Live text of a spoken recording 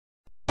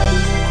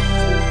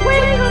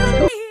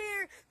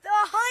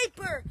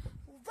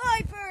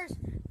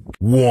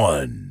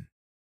1.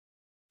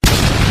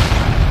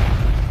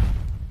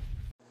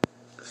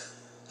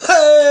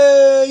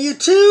 Hey,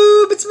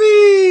 YouTube, it's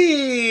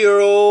me, your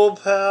old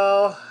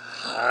pal,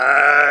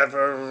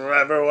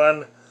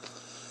 everyone,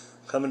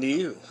 coming to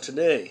you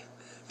today.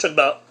 Talk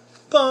about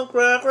punk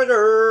rock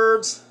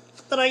records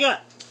that I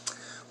got.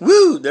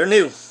 Woo, they're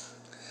new.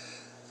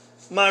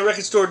 My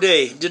record store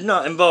day did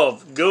not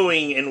involve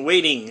going and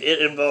waiting.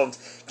 It involved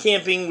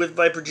camping with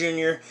Viper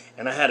Jr.,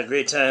 and I had a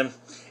great time.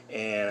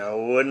 And I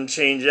wouldn't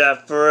change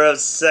that for a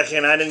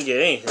second. I didn't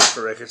get anything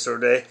for record store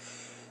day.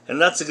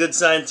 And that's a good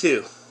sign,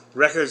 too.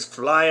 Records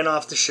flying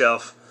off the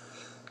shelf.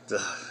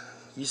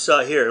 You saw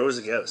it here. It was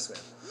a ghost,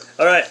 man.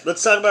 Alright,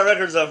 let's talk about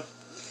records, though.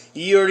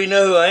 You already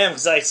know who I am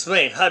because I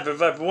explained. Hyper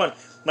Viper 1.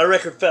 My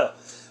record fell.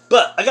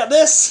 But I got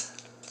this.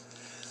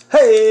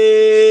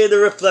 Hey, the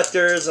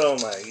reflectors. Oh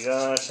my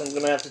gosh. I'm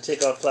going to have to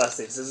take off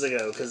plastics as I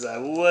go because I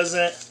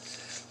wasn't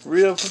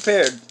real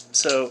prepared.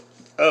 So,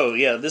 oh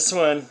yeah, this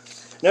one.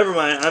 Never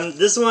mind.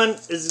 This one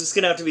is just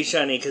going to have to be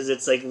shiny because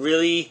it's like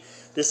really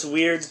this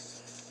weird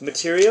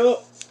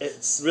material.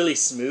 It's really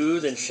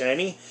smooth and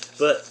shiny.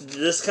 But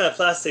this kind of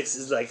plastics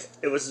is like,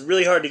 it was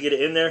really hard to get it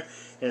in there.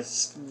 And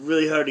it's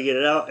really hard to get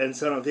it out. And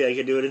so I don't think I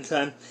could do it in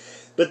time.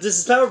 But this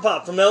is Power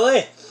Pop from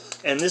LA.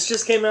 And this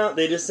just came out.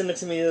 They just sent it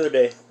to me the other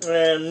day.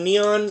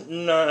 Neon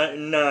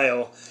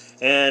Nile.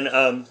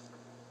 And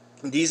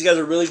these guys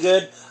are really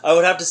good. I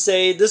would have to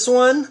say this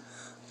one,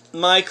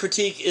 my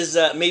critique is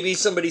that maybe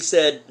somebody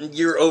said,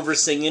 you're over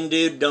singing,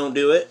 dude, don't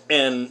do it.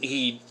 And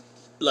he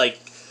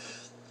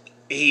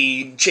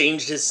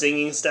changed his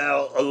singing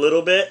style a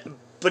little bit.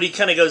 But he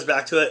kind of goes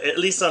back to it, at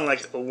least on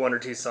like 1 or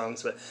 2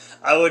 songs. But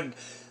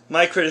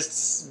my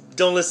critics,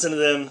 don't listen to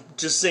them.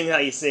 Just sing how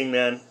you sing,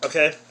 man.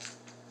 Okay?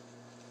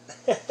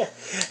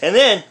 And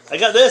then, I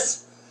got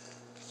this.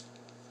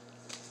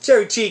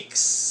 Cherry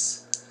Cheeks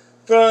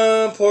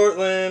from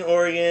Portland,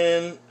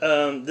 Oregon.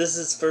 This is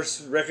his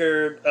first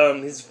record.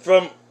 He's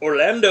from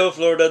Orlando,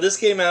 Florida. This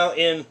came out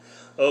in...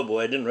 Oh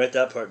boy, I didn't write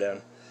that part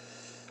down.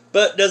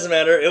 But doesn't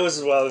matter. It was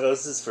a while ago.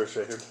 This is his first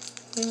record.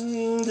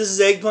 This is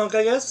Egg Punk,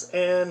 I guess.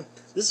 And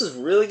this is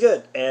really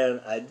good.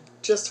 And I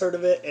just heard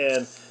of it.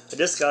 And I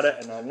just got it.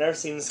 And I've never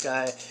seen this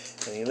guy.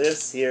 And he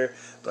lives here.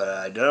 But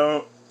I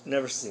don't...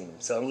 Never seen him,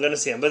 so I'm going to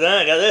see him. But then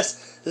I got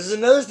this. This is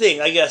another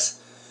thing, I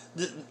guess.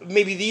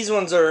 Maybe these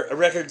ones are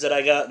records that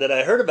I got that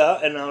I heard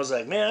about, and I was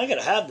like, man, I got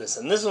to have this.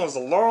 And this one was a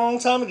long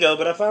time ago,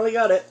 but I finally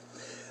got it.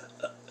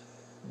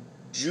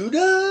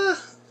 Judah?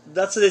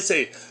 That's what they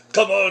say.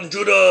 Come on,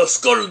 Judah,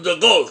 score the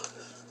goal.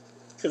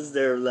 Because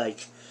they're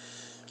like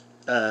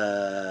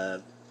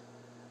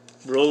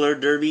roller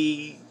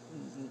derby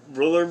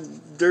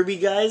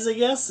guys, I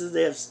guess.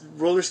 They have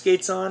roller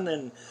skates on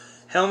and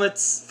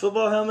helmets,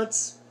 football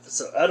helmets.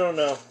 So, I don't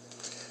know.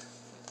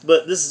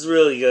 But this is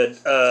really good.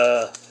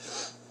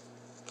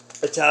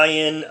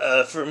 Italian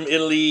from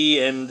Italy,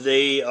 and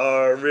they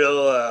are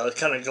real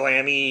kind of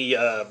glammy,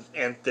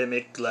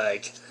 anthemic,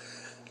 like,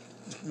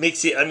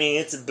 makes you, I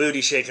mean, it's a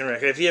booty-shaking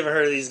record. If you haven't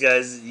heard of these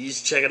guys, you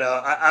should check it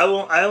out. I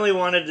only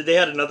wanted, they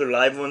had another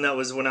live one that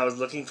was when I was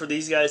looking for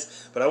these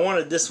guys, but I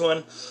wanted this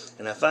one,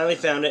 and I finally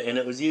found it, and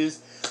it was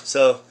used.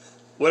 So,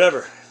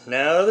 whatever.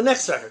 Now, the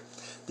next record.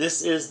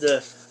 This is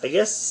the, I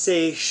guess,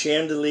 say,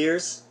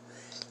 Chandeliers.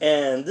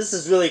 And this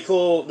is really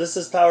cool. This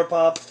is Power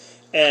Pop,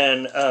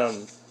 and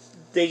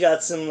they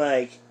got some,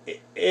 like,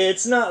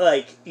 it's not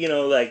like, you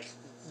know, like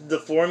the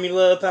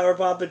formula of Power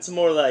Pop. It's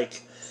more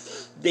like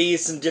they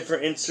use some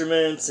different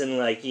instruments, and,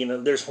 like, you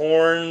know, there's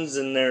horns,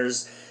 and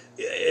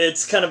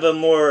it's kind of a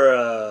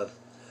more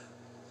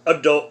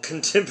adult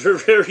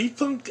contemporary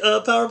punk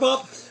Power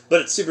Pop,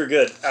 but it's super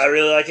good. I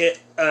really like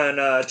it,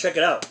 and check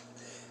it out.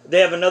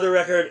 They have another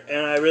record,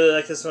 and I really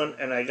like this one,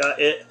 and I got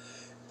it.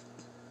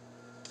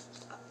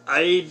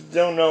 I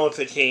don't know if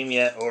it came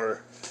yet,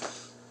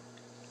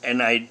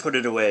 and I put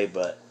it away,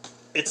 but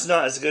it's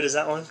not as good as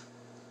that one.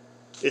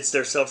 It's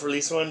their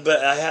self-release one,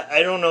 but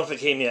I don't know if it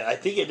came yet. I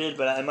think it did,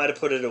 but I might have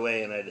put it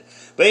away, and I did.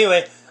 But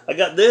anyway, I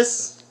got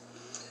this.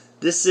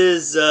 This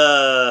is,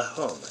 oh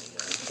my god,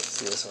 let's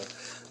see this one.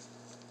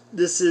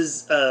 This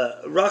is,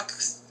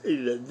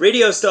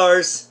 Radio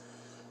Stars,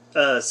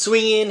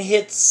 swinging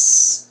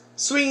hits,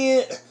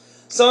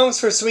 songs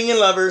for swinging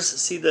lovers.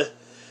 See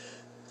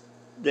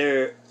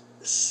they're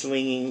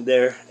swinging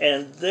there,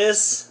 and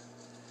this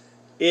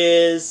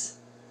is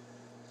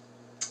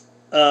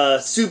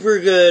super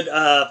good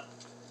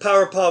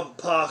power pop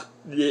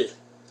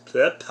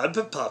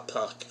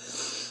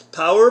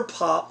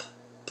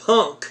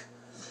punk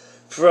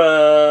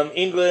from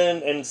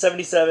England in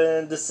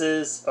 '77. This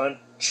is on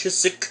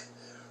Chiswick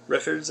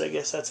Records, I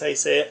guess that's how you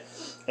say it.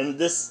 And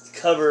this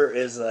cover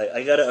is like,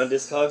 I got it on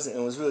Discogs and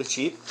it was really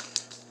cheap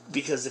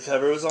because the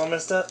cover was all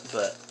messed up,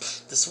 but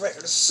this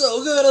record is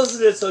so good. I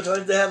listened to it so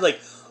much. They have like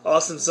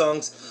awesome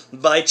songs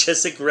by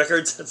Chiswick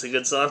Records. That's a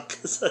good song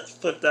because I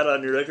put that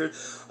on your record.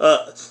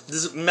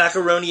 This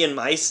Macaroni and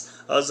Mice.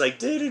 I was like,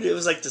 dude, it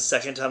was like the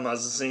second time I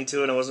was listening to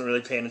it and I wasn't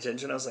really paying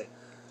attention. I was like,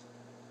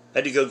 I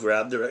had to go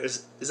grab the record.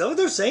 Is that what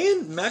they're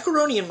saying?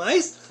 Macaroni and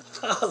Mice?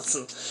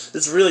 Awesome.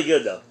 It's really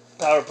good though.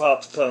 power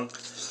pop punk.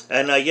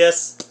 And I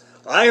guess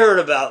I heard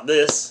about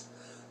this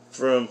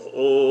from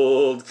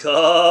old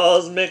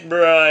Cosmic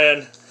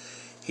Brian.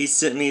 He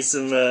sent me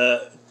some,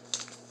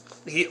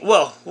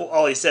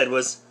 all he said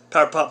was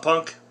power pop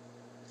punk.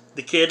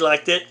 The kid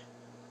liked it.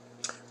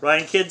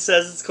 Ryan Kidd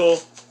says it's cool.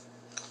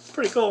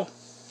 Pretty cool.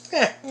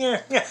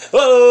 Yeah.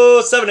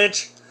 Whoa,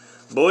 7-inch.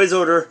 Boys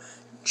Order,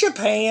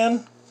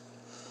 Japan.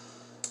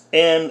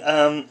 And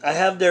I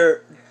have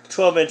their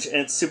 12-inch, and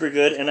it's super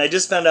good. And I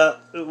just found out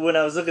when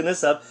I was looking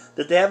this up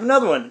that they have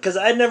another one, because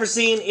I'd never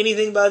seen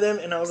anything by them,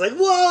 and I was like,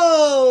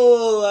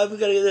 whoa, I've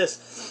got to get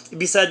this.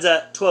 Besides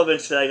that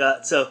 12-inch that I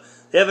got. So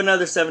they have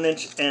another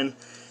 7-inch, and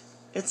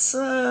it's,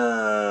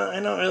 I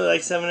don't really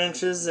like 7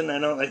 inches, and I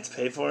don't like to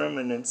pay for them,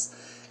 and it's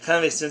kind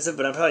of expensive,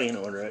 but I'm probably going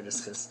to order it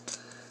just because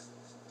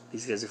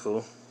these guys are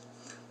cool.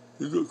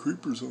 You got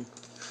creepers on.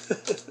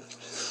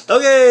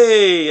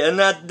 Okay, and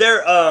that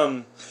they're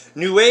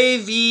new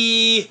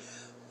wavy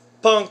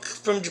punk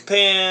from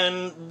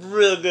Japan,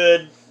 real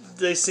good.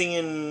 They sing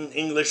in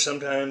English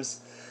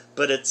sometimes,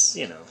 but it's,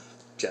 you know,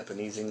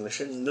 Japanese English,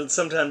 and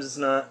sometimes it's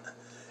not.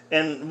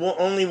 And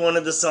only one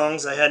of the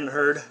songs I hadn't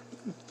heard.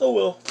 Oh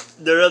well,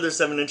 their other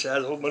 7-inch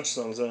has a whole bunch of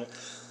songs on it.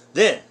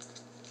 Then,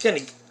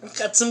 I've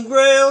got some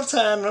Grail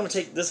time, and I'm gonna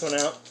take this one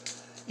out,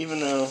 even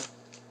though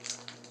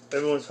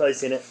everyone's probably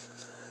seen it.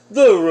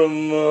 The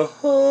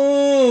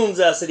Ramones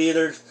Acid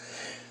Eaters.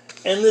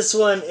 And this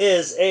one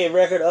is a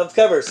record of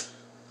covers.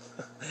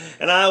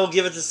 And I will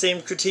give it the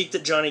same critique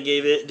that Johnny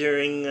gave it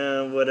during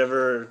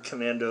whatever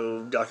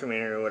Commando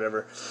documentary or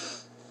whatever.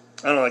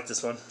 I don't like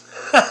this one.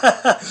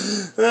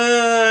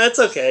 It's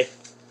okay.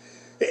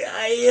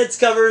 It's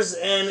covers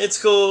and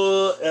it's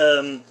cool.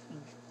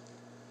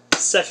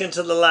 Second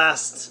to the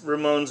last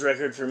Ramones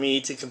record for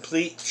me to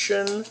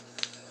completion.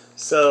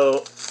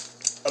 So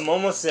I'm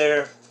almost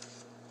there.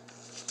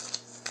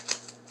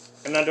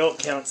 And I don't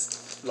count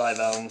live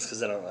albums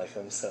because I don't like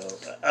them. So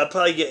I'll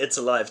probably get It's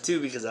Alive too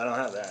because I don't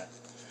have that.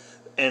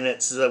 And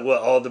it's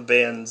what all the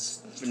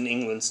bands in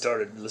England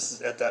started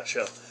at that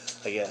show,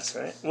 I guess,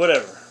 right?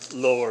 Whatever.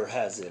 Lore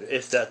has it,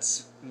 if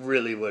that's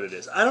really what it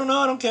is. I don't know,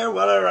 I don't care,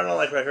 whatever. I don't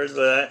like records,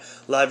 but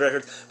live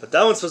records. But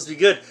that one's supposed to be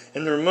good.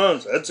 And the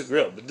Ramones, that's a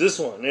Grail. But this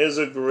one is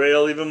a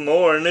Grail even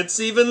more, and it's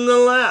even the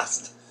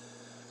last.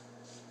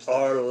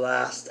 Our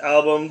last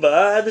album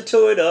by the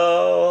Toy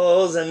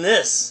Dolls. And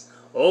this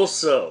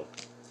also,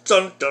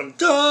 dun dun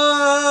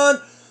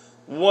dun,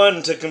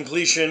 one to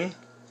completion.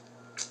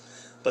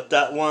 But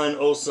that one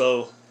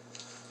also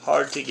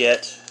hard to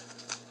get.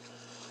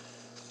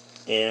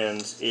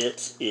 And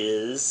it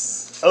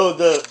is... Oh,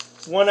 the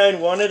one I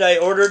wanted, I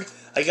ordered.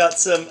 I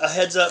got a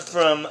heads up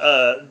from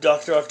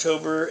Dr.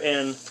 October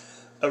and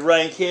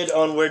Ryan Kidd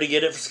on where to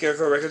get it for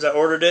Scarecrow Records. I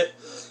ordered it.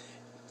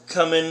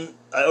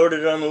 I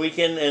ordered it on the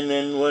weekend, and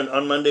then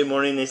on Monday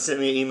morning they sent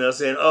me an email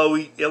saying, oh,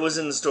 it was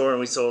in the store and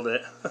we sold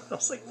it. I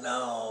was like,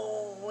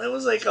 no. It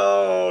was like,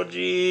 oh,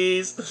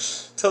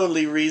 jeez.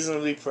 Totally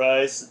reasonably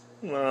priced.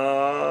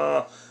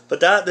 But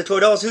the Toy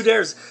Dolls, who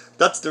dares?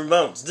 That's the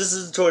Ramones. This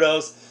is the Toy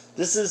Dolls.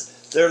 This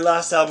is their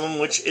last album,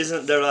 which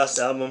isn't their last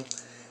album.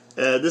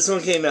 This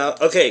one came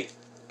out. Okay,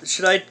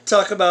 should I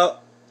talk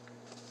about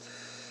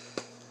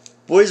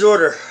Boys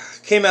Order?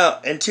 Came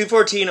out in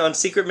 2014 on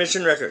Secret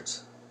Mission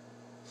Records.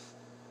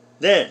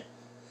 Then,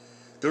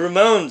 the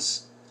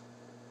Ramones,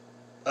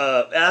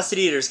 Acid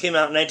Eaters, came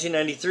out in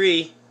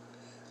 1993.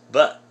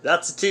 But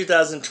that's a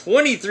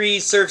 2023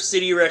 Surf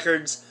City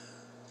Records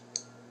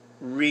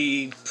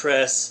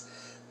repress.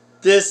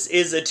 This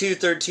is a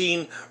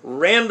 2013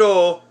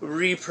 Randall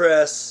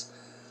repress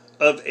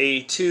of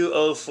a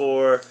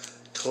 2004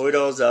 Toy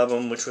Dolls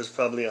album, which was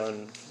probably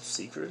on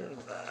Secret.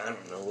 I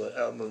don't know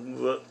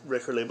what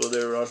record label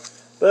they were on.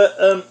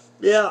 But,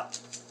 yeah.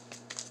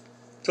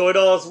 Toy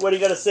Dolls, what do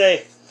you got to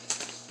say?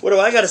 What do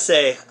I got to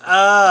say?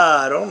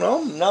 I don't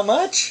know. Not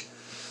much.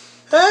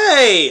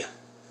 Hey!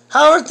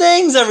 How are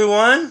things,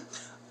 everyone?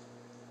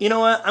 You know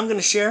what? I'm going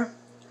to share.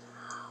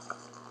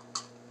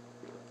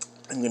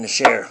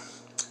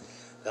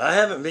 I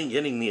haven't been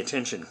getting the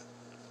attention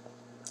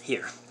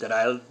here that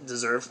I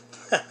deserve.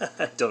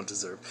 Don't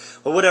deserve.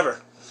 Well,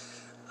 whatever.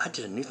 I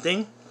did a new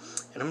thing,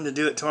 and I'm going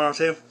to do it tomorrow,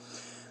 too.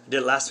 I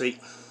did it last week.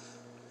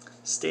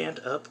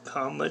 Stand-up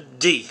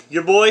comedy.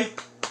 Your boy,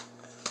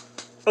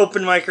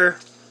 open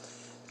micer,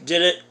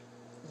 did it.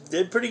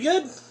 Did pretty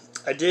good.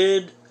 I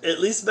did at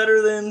least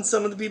better than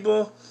some of the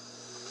people.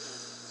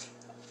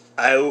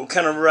 I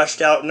kind of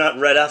rushed out, not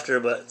right after,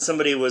 but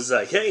somebody was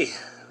like, hey,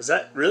 was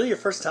that really your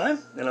first time?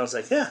 And I was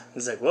like, yeah.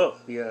 He's like, whoa,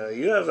 yeah,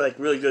 you have like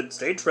really good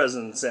stage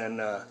presence, and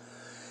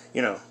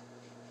you know,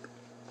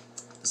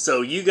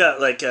 so you got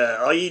like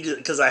all you did,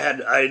 because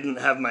I didn't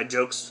have my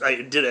jokes.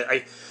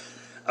 I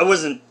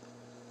wasn't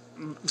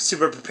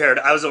super prepared.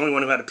 I was the only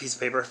one who had a piece of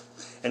paper,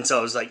 and so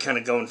I was like kind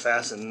of going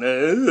fast, and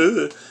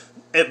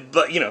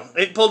but you know,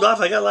 it pulled off.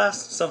 I got laughs,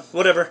 so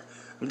whatever.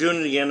 I'm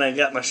doing it again. I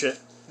got my shit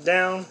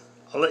down.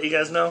 I'll let you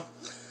guys know,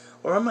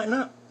 or I might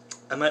not.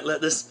 I might let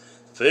this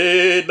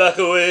fade back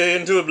away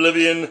into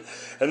oblivion,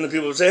 and the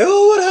people will say,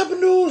 oh, what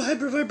happened to old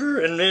Hyper Viper?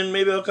 And then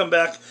maybe I'll come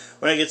back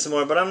when I get some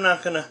more, but I'm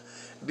not going to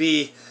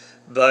be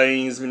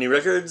buying as many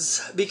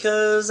records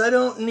because I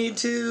don't need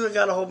to. I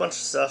got a whole bunch of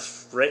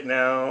stuff right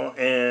now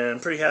and I'm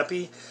pretty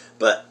happy,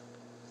 but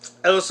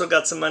I also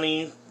got some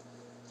money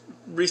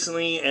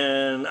recently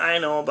and I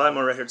know I'll buy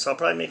more records, so I'll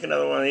probably make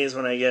another one of these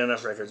when I get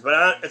enough records,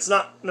 but it's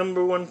not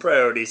 #1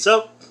 priority.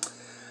 So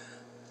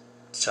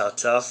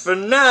ta-ta for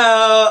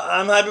now.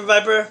 I'm Hyper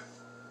Viper.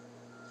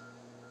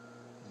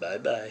 Bye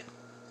bye.